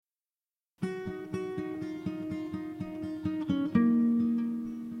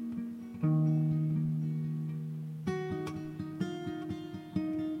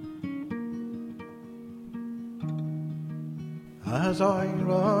As I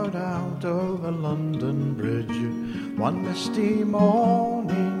rode out over London Bridge one misty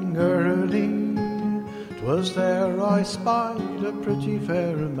morning early, 'twas there I spied a pretty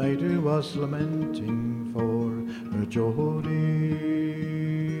fair maid who was lamenting for her Geordie.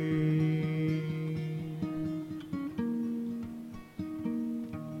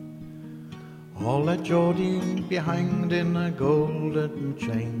 All that Geordie be hanged in golden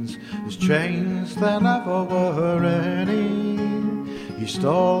chains, his chains there never were any. He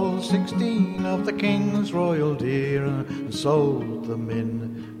stole 16 of the king's royal deer and sold them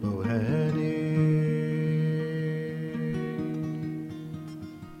in Bohenny.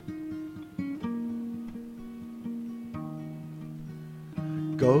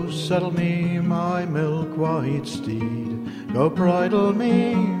 Go saddle me my milk-white steed, go bridle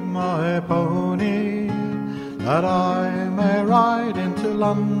me my pony, that I may ride into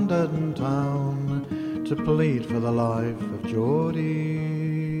London town to plead for the life of Geordie.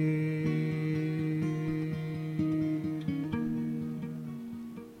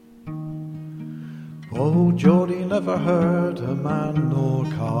 Oh, Geordie never hurt a man nor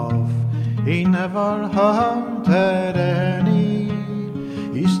calf, he never hunted any.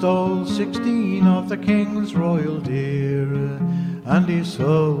 He stole 16 of the king's royal deer, and he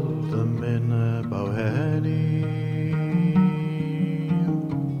sold them in Bohenny.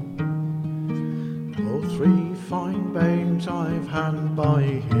 Oh, 3 fine babes I've had by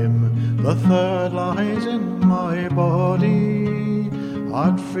him, the third lies in my body.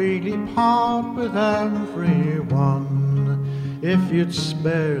 I'd freely part with every one if you'd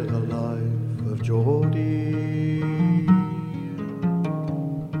spare the life of Geordie.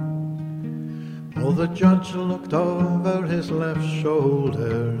 Oh, the judge looked over his left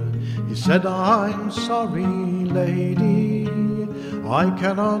shoulder. He said, I'm sorry, lady, I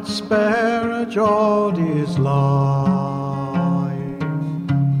cannot spare a Geordie's life,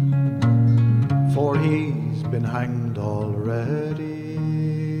 for he's been hanged already.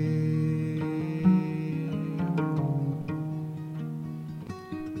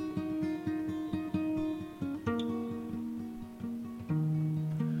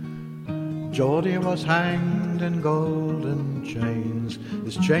 Geordie was hanged in golden chains,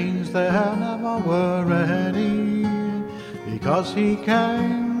 his chains there never were any, because he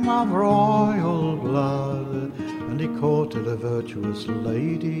came of royal blood and he courted a virtuous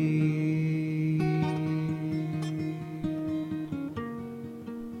lady.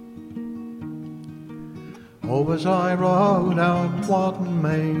 Oh, as I rode out one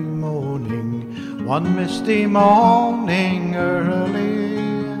May morning, one misty morning early,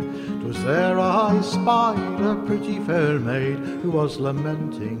 there I spied a pretty fair maid who was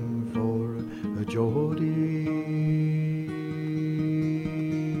lamenting for a Geordie.